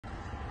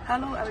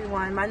Hello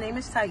everyone, my name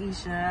is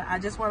Taisha. I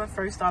just want to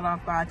first start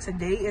off by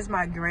today is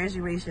my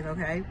graduation,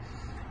 okay?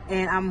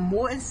 And I'm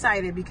more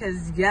excited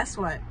because guess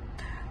what?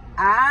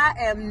 I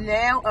am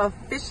now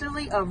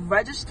officially a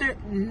registered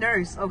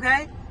nurse,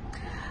 okay?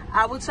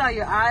 I will tell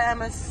you, I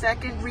am a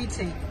second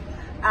retake.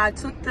 I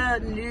took the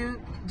new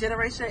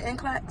Generation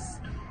NCLEX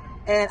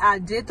and I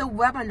did the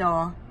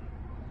webinar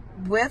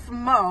with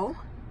Mo.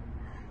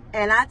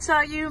 And I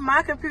tell you,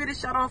 my computer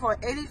shut off on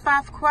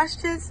 85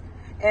 questions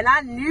and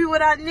I knew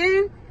what I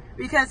knew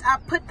because I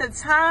put the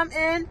time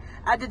in.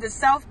 I did the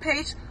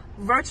self-paced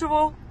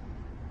virtual.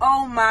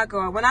 Oh my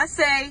God. When I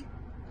say,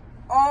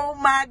 oh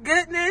my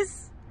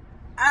goodness,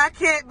 I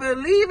can't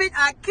believe it.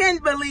 I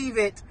can't believe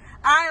it.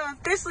 I am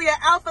officially an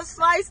Alpha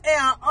Slice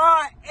and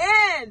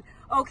an RN.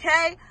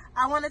 Okay?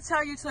 I want to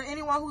tell you to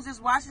anyone who's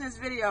just watching this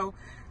video,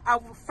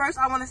 first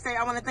I want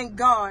to thank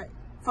God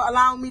for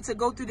allowing me to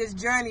go through this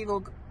journey.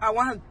 I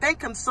want to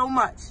thank him so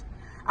much.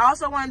 I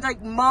also want to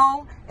thank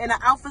Mo and the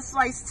Alpha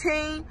Slice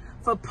team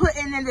for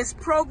putting in this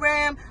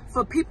program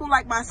for people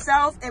like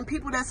myself and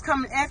people that's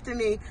coming after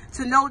me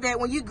to know that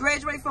when you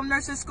graduate from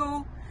nursing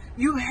school,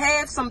 you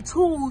have some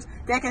tools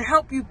that can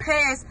help you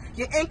pass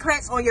your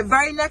NCLEX on your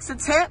very next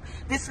attempt.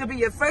 This could be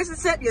your first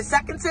attempt, your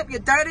second attempt,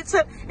 your third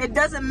attempt. It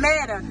doesn't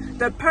matter.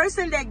 The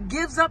person that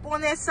gives up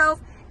on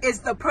themselves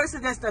is the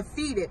person that's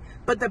defeated.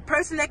 But the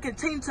person that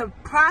continues to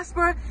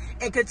prosper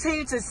and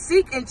continue to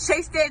seek and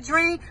chase their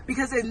dream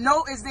because they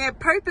know is their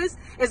purpose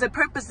is a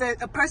purpose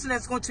that a person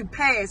that's going to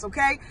pass,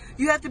 okay?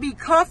 You have to be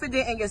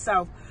confident in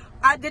yourself.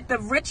 I did the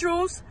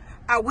rituals.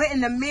 I went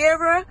in the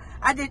mirror.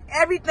 I did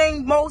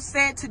everything Mo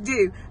said to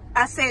do.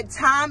 I said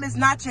time is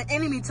not your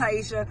enemy,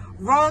 Taisha.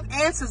 Wrong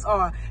answers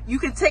are. You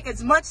can take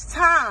as much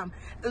time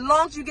as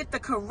long as you get the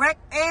correct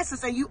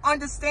answers and you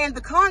understand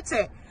the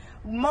content.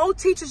 Mo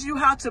teaches you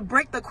how to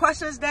break the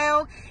questions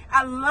down.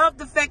 I love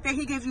the fact that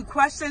he gives you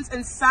questions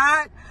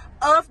inside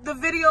of the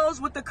videos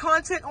with the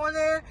content on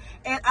there.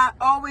 And I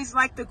always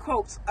like the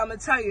quotes. I'm going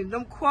to tell you,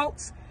 them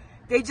quotes,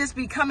 they just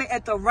be coming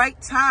at the right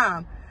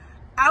time.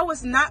 I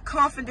was not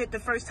confident the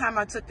first time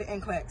I took the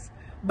NCLEX.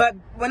 But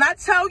when I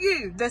tell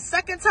you, the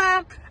second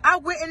time I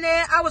went in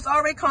there, I was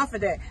already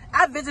confident.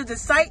 I visited the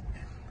site,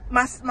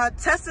 my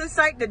testing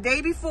site the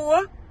day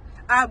before.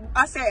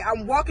 I said,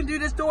 I'm walking through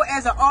this door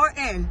as an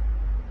RN.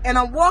 And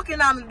I'm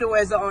walking out the door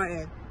as an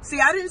RN. See,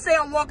 I didn't say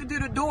I'm walking through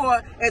the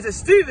door as a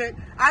student.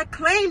 I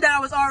claimed that I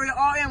was already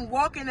an RN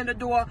walking in the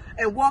door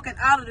and walking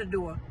out of the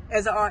door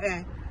as an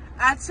RN.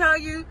 I tell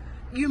you,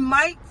 you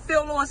might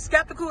feel a little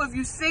skeptical if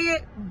you see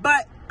it,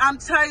 but I'm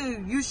telling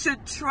you, you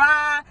should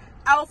try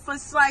Alpha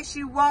Slice.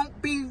 You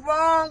won't be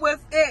wrong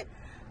with it.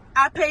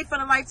 I paid for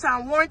the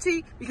lifetime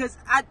warranty because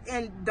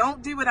and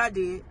don't do what I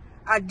did.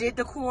 I did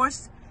the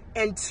course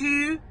in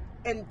 2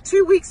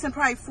 weeks and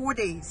probably 4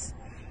 days.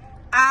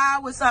 I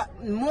was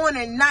up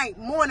morning, night.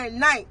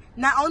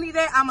 Not only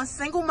that, I'm a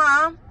single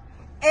mom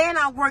and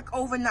I work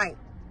overnight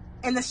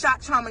in the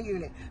shock trauma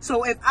unit.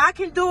 So if I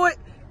can do it,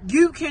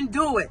 you can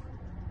do it.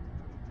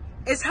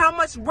 It's how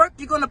much work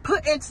you're going to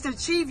put in to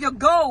achieve your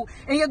goal.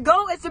 And your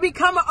goal is to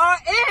become an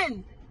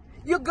RN.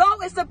 Your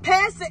goal is to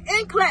pass the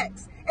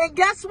NCLEX. And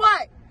guess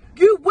what?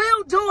 You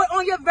will do it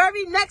on your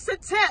very next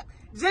attempt,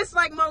 just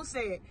like Mo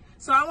said.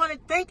 So I want to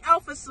thank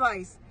Alpha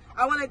Slice.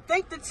 I want to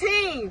thank the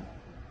team.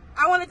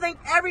 I want to thank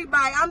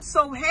everybody. I'm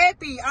so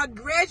happy. I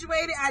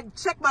graduated. I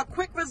checked my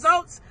quick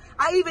results.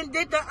 I even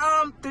did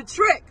the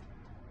trick.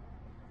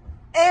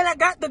 And I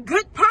got the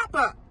good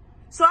pop-up.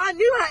 So I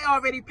knew I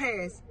already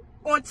passed.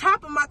 On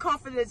top of my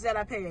confidence that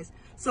I passed.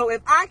 So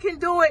if I can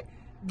do it,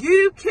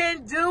 you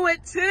can do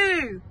it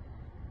too.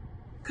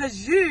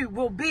 Because you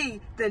will be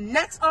the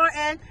next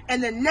RN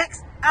and the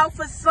next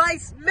Alpha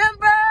Slice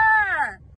member.